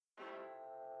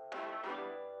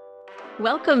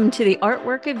Welcome to the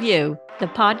Artwork of You, the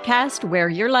podcast where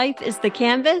your life is the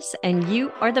canvas and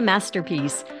you are the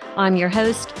masterpiece. I'm your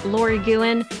host, Lori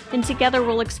Guin, and together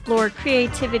we'll explore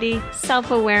creativity,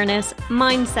 self-awareness,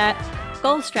 mindset,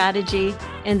 goal strategy,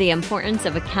 and the importance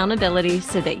of accountability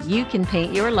so that you can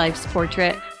paint your life's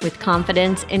portrait with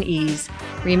confidence and ease.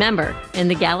 Remember, in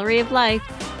the gallery of life,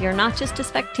 you're not just a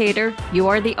spectator, you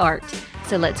are the art.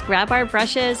 So let's grab our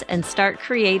brushes and start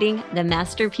creating the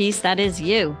masterpiece that is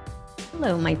you.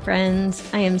 Hello, my friends.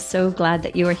 I am so glad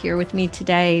that you are here with me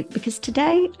today because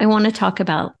today I want to talk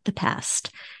about the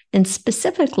past and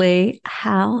specifically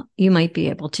how you might be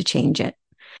able to change it.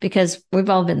 Because we've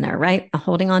all been there, right?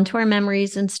 Holding on to our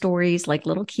memories and stories like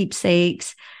little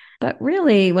keepsakes. But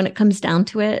really, when it comes down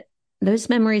to it, those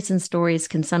memories and stories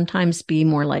can sometimes be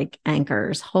more like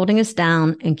anchors, holding us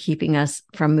down and keeping us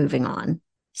from moving on.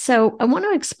 So I want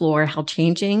to explore how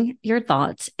changing your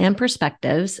thoughts and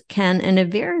perspectives can, in a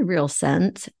very real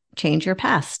sense, change your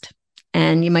past.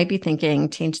 And you might be thinking,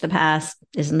 change the past,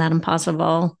 isn't that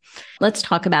impossible? Let's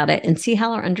talk about it and see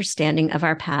how our understanding of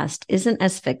our past isn't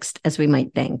as fixed as we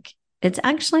might think. It's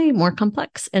actually more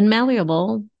complex and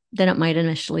malleable than it might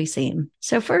initially seem.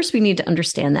 So first, we need to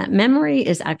understand that memory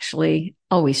is actually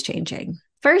always changing.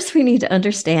 First, we need to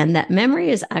understand that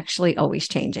memory is actually always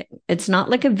changing. It's not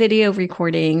like a video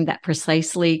recording that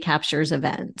precisely captures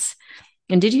events.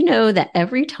 And did you know that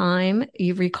every time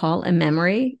you recall a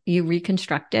memory, you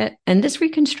reconstruct it? And this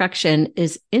reconstruction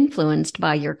is influenced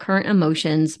by your current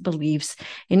emotions, beliefs,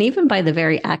 and even by the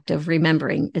very act of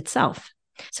remembering itself.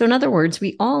 So in other words,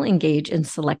 we all engage in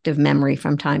selective memory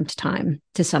from time to time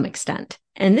to some extent.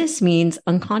 And this means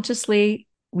unconsciously,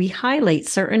 we highlight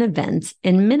certain events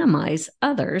and minimize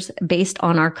others based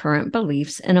on our current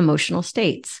beliefs and emotional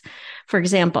states. For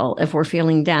example, if we're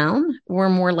feeling down, we're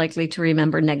more likely to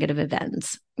remember negative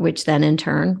events, which then in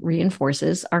turn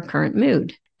reinforces our current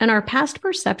mood. And our past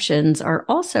perceptions are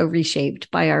also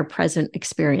reshaped by our present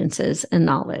experiences and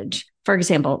knowledge. For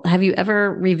example, have you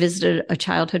ever revisited a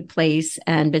childhood place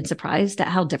and been surprised at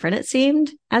how different it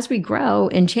seemed? As we grow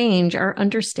and change, our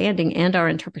understanding and our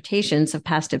interpretations of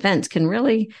past events can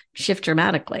really shift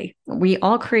dramatically. We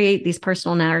all create these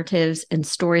personal narratives and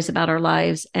stories about our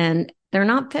lives, and they're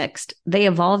not fixed. They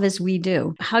evolve as we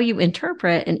do. How you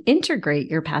interpret and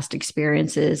integrate your past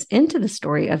experiences into the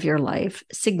story of your life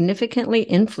significantly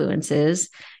influences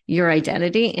your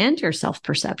identity and your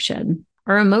self-perception.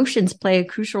 Our emotions play a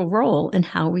crucial role in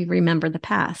how we remember the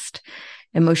past.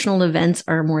 Emotional events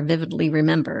are more vividly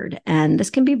remembered, and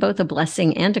this can be both a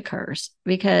blessing and a curse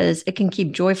because it can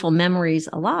keep joyful memories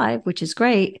alive, which is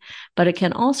great, but it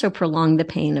can also prolong the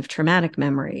pain of traumatic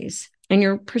memories. And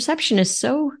your perception is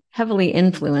so heavily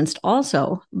influenced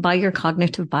also by your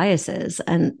cognitive biases.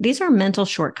 And these are mental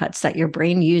shortcuts that your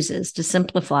brain uses to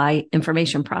simplify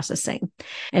information processing.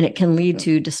 And it can lead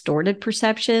to distorted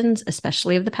perceptions,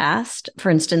 especially of the past. For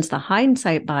instance, the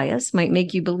hindsight bias might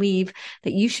make you believe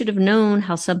that you should have known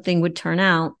how something would turn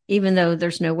out, even though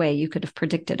there's no way you could have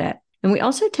predicted it. And we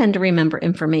also tend to remember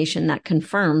information that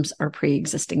confirms our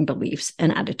pre-existing beliefs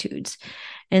and attitudes.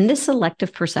 And this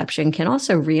selective perception can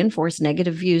also reinforce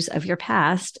negative views of your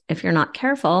past if you're not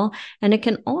careful. And it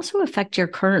can also affect your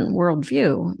current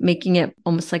worldview, making it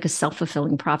almost like a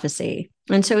self-fulfilling prophecy.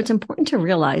 And so it's important to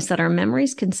realize that our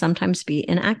memories can sometimes be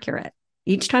inaccurate.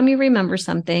 Each time you remember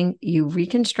something, you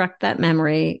reconstruct that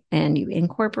memory and you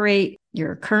incorporate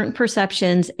your current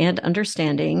perceptions and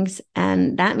understandings.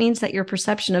 And that means that your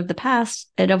perception of the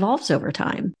past, it evolves over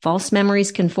time. False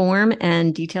memories can form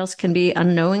and details can be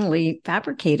unknowingly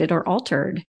fabricated or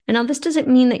altered. And now this doesn't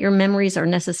mean that your memories are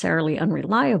necessarily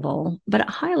unreliable, but it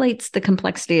highlights the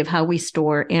complexity of how we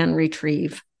store and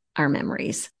retrieve our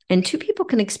memories. And two people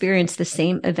can experience the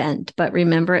same event, but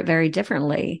remember it very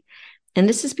differently. And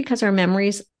this is because our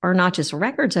memories are not just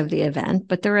records of the event,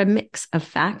 but they're a mix of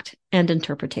fact and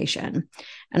interpretation.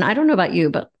 And I don't know about you,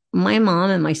 but my mom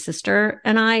and my sister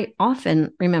and I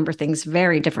often remember things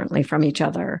very differently from each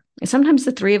other. Sometimes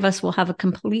the three of us will have a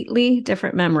completely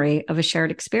different memory of a shared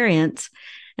experience.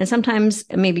 And sometimes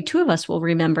maybe two of us will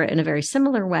remember it in a very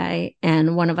similar way,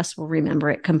 and one of us will remember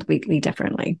it completely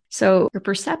differently. So your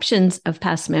perceptions of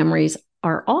past memories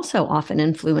are also often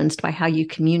influenced by how you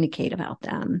communicate about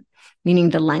them, meaning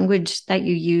the language that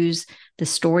you use, the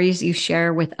stories you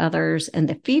share with others, and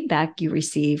the feedback you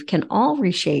receive can all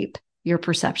reshape your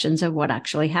perceptions of what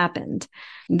actually happened.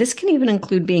 This can even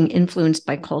include being influenced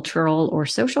by cultural or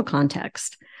social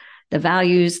context. The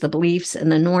values, the beliefs,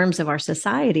 and the norms of our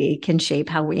society can shape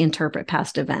how we interpret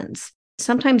past events,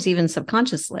 sometimes even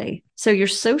subconsciously. So your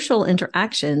social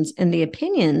interactions and the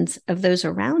opinions of those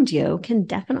around you can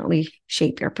definitely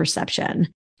shape your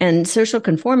perception. And social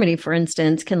conformity, for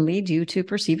instance, can lead you to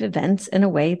perceive events in a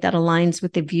way that aligns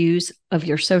with the views of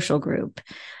your social group.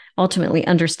 Ultimately,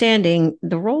 understanding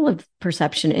the role of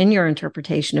perception in your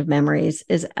interpretation of memories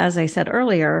is, as I said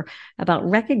earlier, about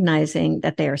recognizing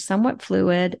that they are somewhat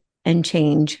fluid and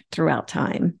change throughout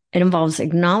time. It involves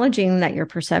acknowledging that your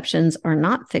perceptions are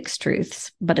not fixed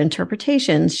truths, but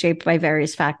interpretations shaped by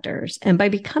various factors. And by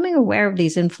becoming aware of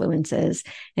these influences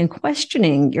and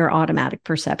questioning your automatic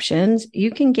perceptions,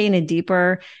 you can gain a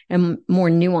deeper and more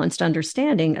nuanced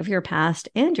understanding of your past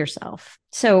and yourself.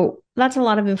 So that's a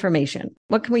lot of information.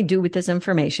 What can we do with this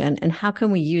information, and how can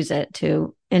we use it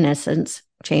to, in essence,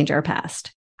 change our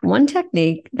past? One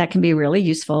technique that can be really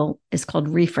useful is called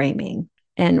reframing.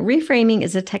 And reframing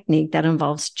is a technique that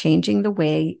involves changing the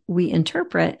way we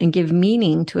interpret and give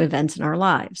meaning to events in our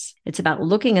lives. It's about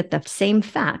looking at the same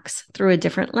facts through a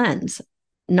different lens,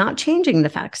 not changing the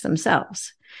facts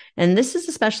themselves. And this is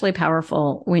especially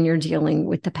powerful when you're dealing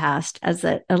with the past, as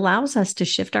it allows us to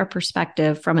shift our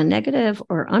perspective from a negative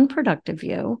or unproductive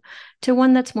view to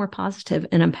one that's more positive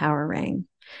and empowering.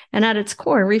 And at its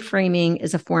core, reframing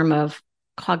is a form of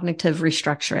cognitive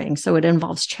restructuring. So it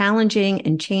involves challenging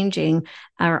and changing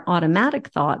our automatic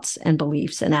thoughts and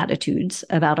beliefs and attitudes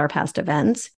about our past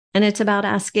events. And it's about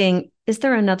asking, is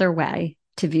there another way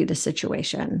to view the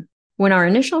situation? When our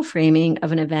initial framing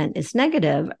of an event is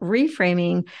negative,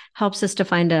 reframing helps us to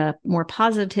find a more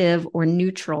positive or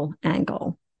neutral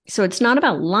angle. So it's not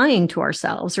about lying to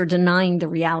ourselves or denying the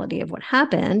reality of what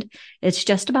happened. It's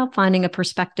just about finding a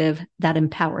perspective that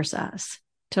empowers us.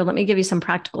 So let me give you some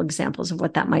practical examples of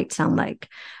what that might sound like.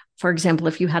 For example,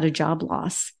 if you had a job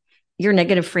loss, your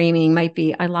negative framing might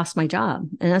be, I lost my job,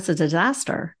 and that's a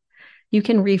disaster. You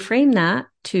can reframe that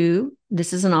to,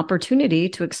 this is an opportunity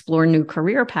to explore new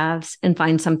career paths and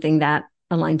find something that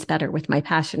aligns better with my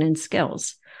passion and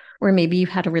skills. Or maybe you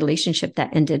had a relationship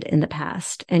that ended in the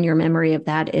past, and your memory of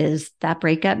that is, that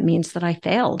breakup means that I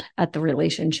failed at the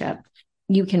relationship.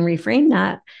 You can reframe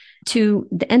that to,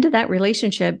 the end of that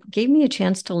relationship gave me a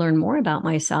chance to learn more about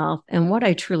myself and what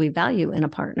I truly value in a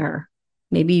partner.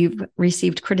 Maybe you've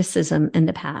received criticism in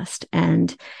the past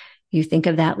and you think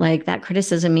of that like, that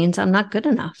criticism means I'm not good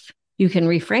enough. You can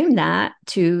reframe that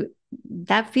to,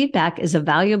 that feedback is a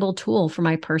valuable tool for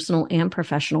my personal and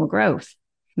professional growth.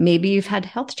 Maybe you've had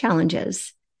health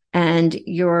challenges and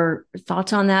your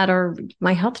thoughts on that are,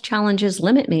 my health challenges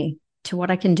limit me to what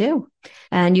I can do.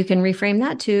 And you can reframe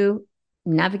that to,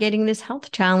 navigating this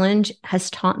health challenge has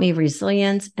taught me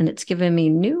resilience, and it's given me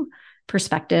new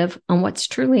perspective on what's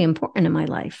truly important in my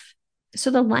life. So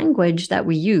the language that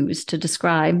we use to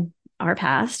describe our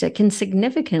past, it can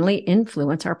significantly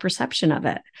influence our perception of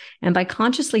it. And by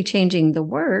consciously changing the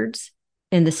words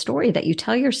in the story that you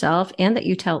tell yourself and that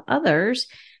you tell others,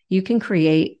 you can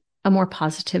create a more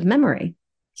positive memory.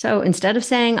 So instead of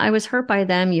saying, I was hurt by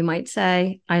them, you might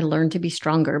say, I learned to be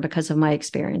stronger because of my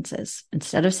experiences.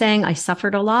 Instead of saying, I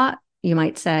suffered a lot, you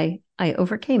might say, I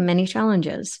overcame many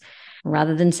challenges.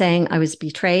 Rather than saying, I was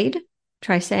betrayed,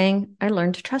 try saying, I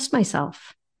learned to trust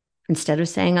myself. Instead of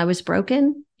saying, I was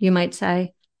broken, you might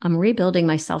say, I'm rebuilding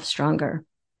myself stronger.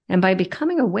 And by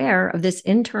becoming aware of this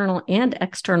internal and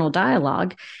external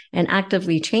dialogue and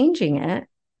actively changing it,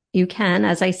 you can,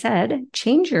 as I said,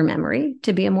 change your memory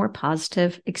to be a more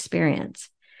positive experience.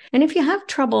 And if you have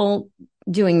trouble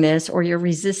doing this or you're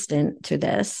resistant to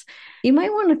this, you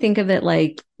might want to think of it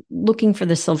like looking for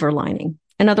the silver lining.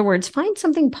 In other words, find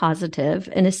something positive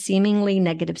in a seemingly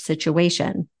negative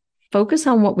situation. Focus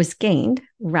on what was gained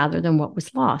rather than what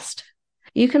was lost.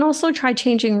 You can also try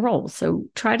changing roles. So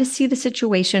try to see the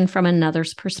situation from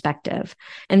another's perspective.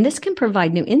 And this can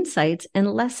provide new insights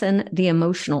and lessen the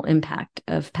emotional impact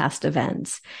of past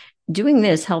events. Doing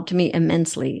this helped me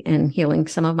immensely in healing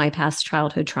some of my past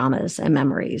childhood traumas and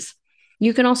memories.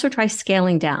 You can also try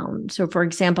scaling down. So for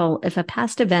example, if a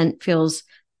past event feels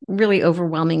really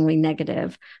overwhelmingly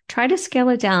negative, try to scale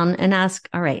it down and ask,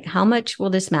 all right, how much will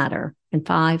this matter in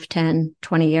 5, 10,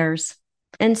 20 years?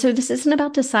 And so this isn't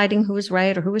about deciding who was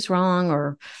right or who was wrong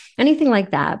or anything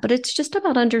like that, but it's just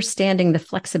about understanding the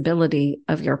flexibility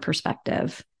of your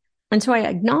perspective. And so I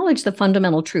acknowledge the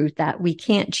fundamental truth that we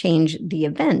can't change the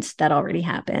events that already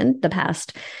happened. The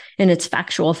past in its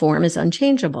factual form is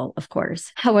unchangeable, of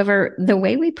course. However, the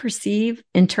way we perceive,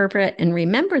 interpret, and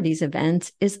remember these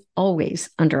events is always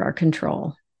under our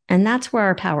control. And that's where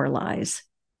our power lies.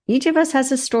 Each of us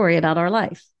has a story about our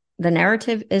life. The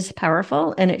narrative is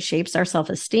powerful and it shapes our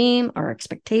self-esteem, our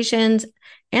expectations,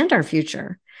 and our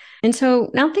future. And so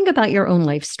now think about your own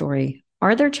life story.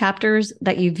 Are there chapters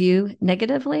that you view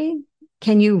negatively?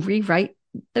 Can you rewrite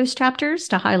those chapters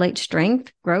to highlight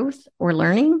strength, growth, or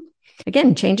learning?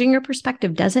 Again, changing your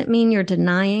perspective doesn't mean you're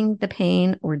denying the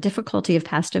pain or difficulty of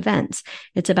past events.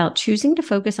 It's about choosing to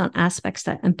focus on aspects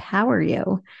that empower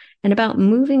you and about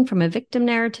moving from a victim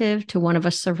narrative to one of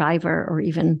a survivor or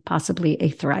even possibly a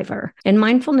thriver. And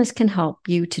mindfulness can help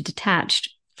you to detach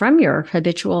from your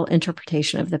habitual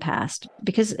interpretation of the past,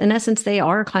 because in essence, they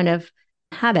are kind of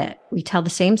habit. We tell the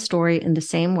same story in the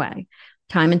same way,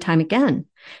 time and time again.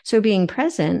 So being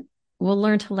present, we'll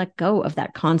learn to let go of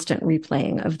that constant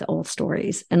replaying of the old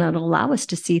stories, and it'll allow us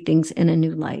to see things in a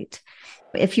new light.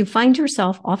 If you find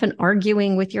yourself often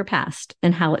arguing with your past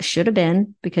and how it should have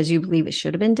been because you believe it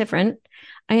should have been different,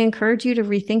 I encourage you to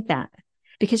rethink that,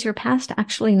 because your past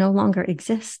actually no longer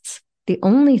exists. The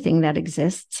only thing that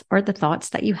exists are the thoughts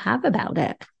that you have about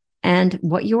it and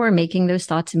what you are making those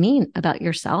thoughts mean about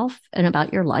yourself and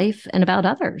about your life and about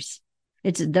others.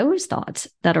 It's those thoughts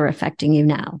that are affecting you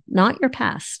now, not your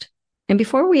past. And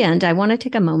before we end, I want to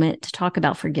take a moment to talk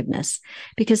about forgiveness,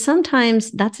 because sometimes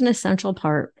that's an essential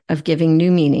part of giving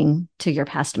new meaning to your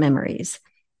past memories.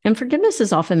 And forgiveness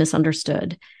is often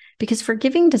misunderstood, because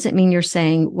forgiving doesn't mean you're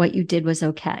saying what you did was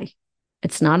okay.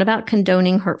 It's not about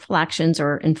condoning hurtful actions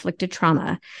or inflicted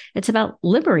trauma. It's about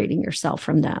liberating yourself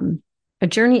from them, a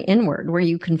journey inward where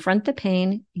you confront the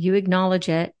pain, you acknowledge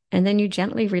it, and then you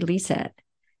gently release it.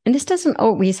 And this doesn't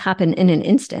always happen in an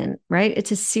instant, right?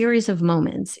 It's a series of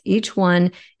moments. Each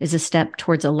one is a step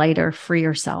towards a lighter,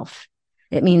 freer self.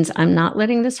 It means I'm not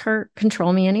letting this hurt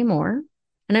control me anymore.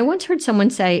 And I once heard someone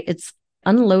say it's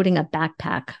unloading a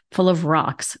backpack full of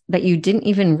rocks that you didn't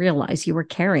even realize you were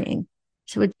carrying.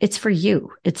 So it's for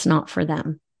you. It's not for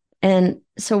them. And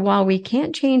so while we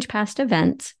can't change past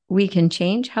events, we can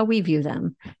change how we view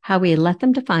them, how we let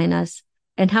them define us,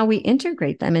 and how we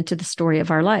integrate them into the story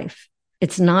of our life.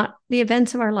 It's not the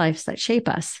events of our lives that shape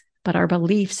us, but our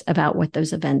beliefs about what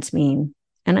those events mean.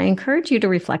 And I encourage you to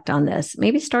reflect on this.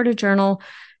 Maybe start a journal,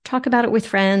 talk about it with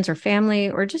friends or family,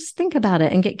 or just think about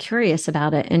it and get curious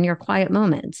about it in your quiet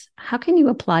moments. How can you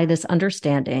apply this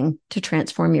understanding to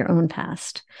transform your own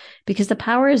past? Because the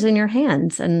power is in your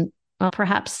hands, and well,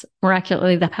 perhaps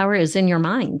miraculously, the power is in your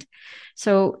mind.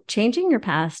 So changing your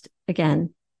past,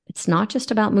 again, it's not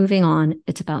just about moving on.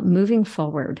 It's about moving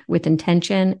forward with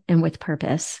intention and with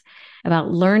purpose,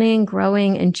 about learning,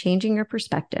 growing, and changing your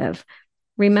perspective.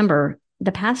 Remember,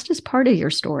 the past is part of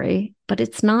your story, but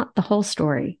it's not the whole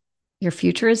story. Your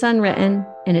future is unwritten,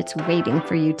 and it's waiting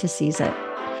for you to seize it.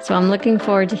 So I'm looking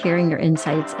forward to hearing your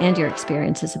insights and your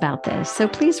experiences about this. So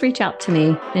please reach out to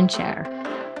me and share.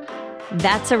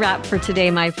 That's a wrap for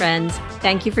today, my friends.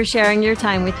 Thank you for sharing your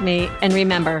time with me. And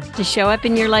remember to show up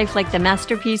in your life like the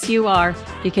masterpiece you are,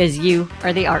 because you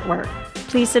are the artwork.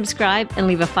 Please subscribe and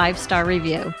leave a 5-star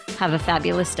review. Have a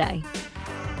fabulous day.